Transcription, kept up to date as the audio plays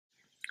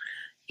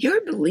Your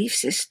belief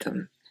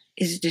system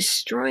is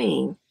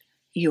destroying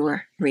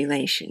your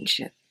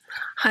relationship.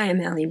 Hi, I'm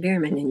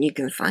Bierman, and you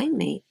can find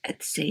me at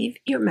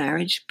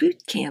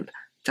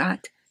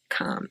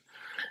SaveYourMarriageBootcamp.com.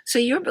 So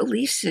your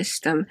belief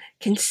system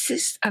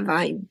consists of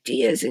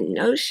ideas and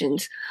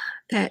notions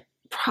that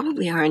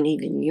probably aren't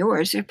even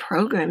yours. They're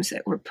programs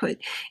that were put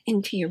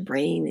into your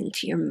brain,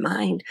 into your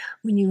mind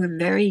when you were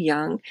very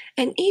young,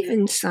 and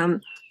even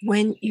some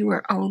when you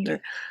were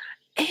older.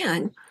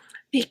 And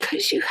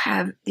because you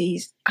have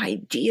these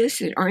ideas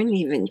that aren't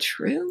even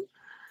true,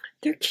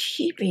 they're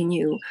keeping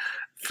you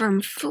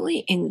from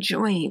fully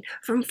enjoying,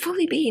 from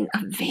fully being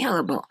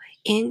available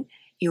in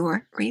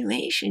your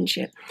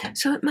relationship.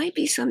 So it might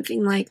be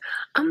something like,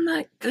 I'm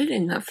not good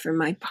enough for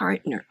my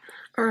partner,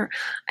 or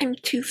I'm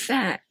too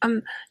fat,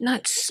 I'm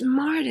not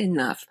smart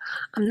enough,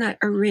 I'm not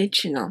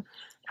original.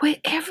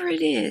 Whatever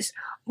it is,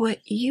 what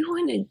you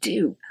want to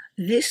do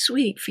this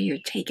week for your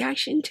Take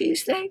Action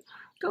Tuesday,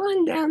 go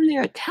on down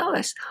there, tell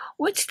us,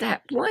 what's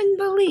that one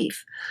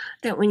belief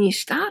that when you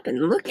stop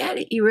and look at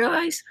it, you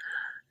realize,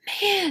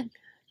 man,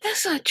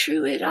 that's not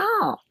true at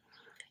all.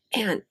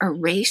 And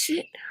erase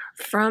it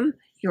from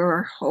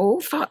your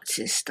whole thought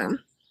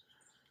system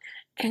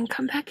and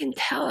come back and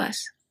tell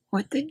us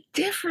what the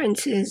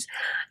difference is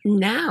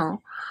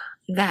now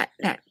that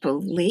that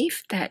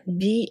belief, that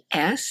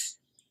BS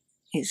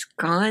is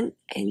gone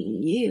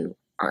and you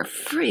are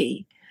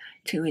free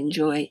to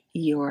enjoy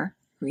your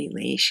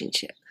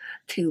relationship,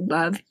 to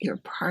love your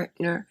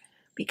partner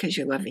because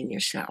you're loving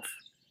yourself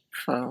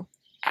full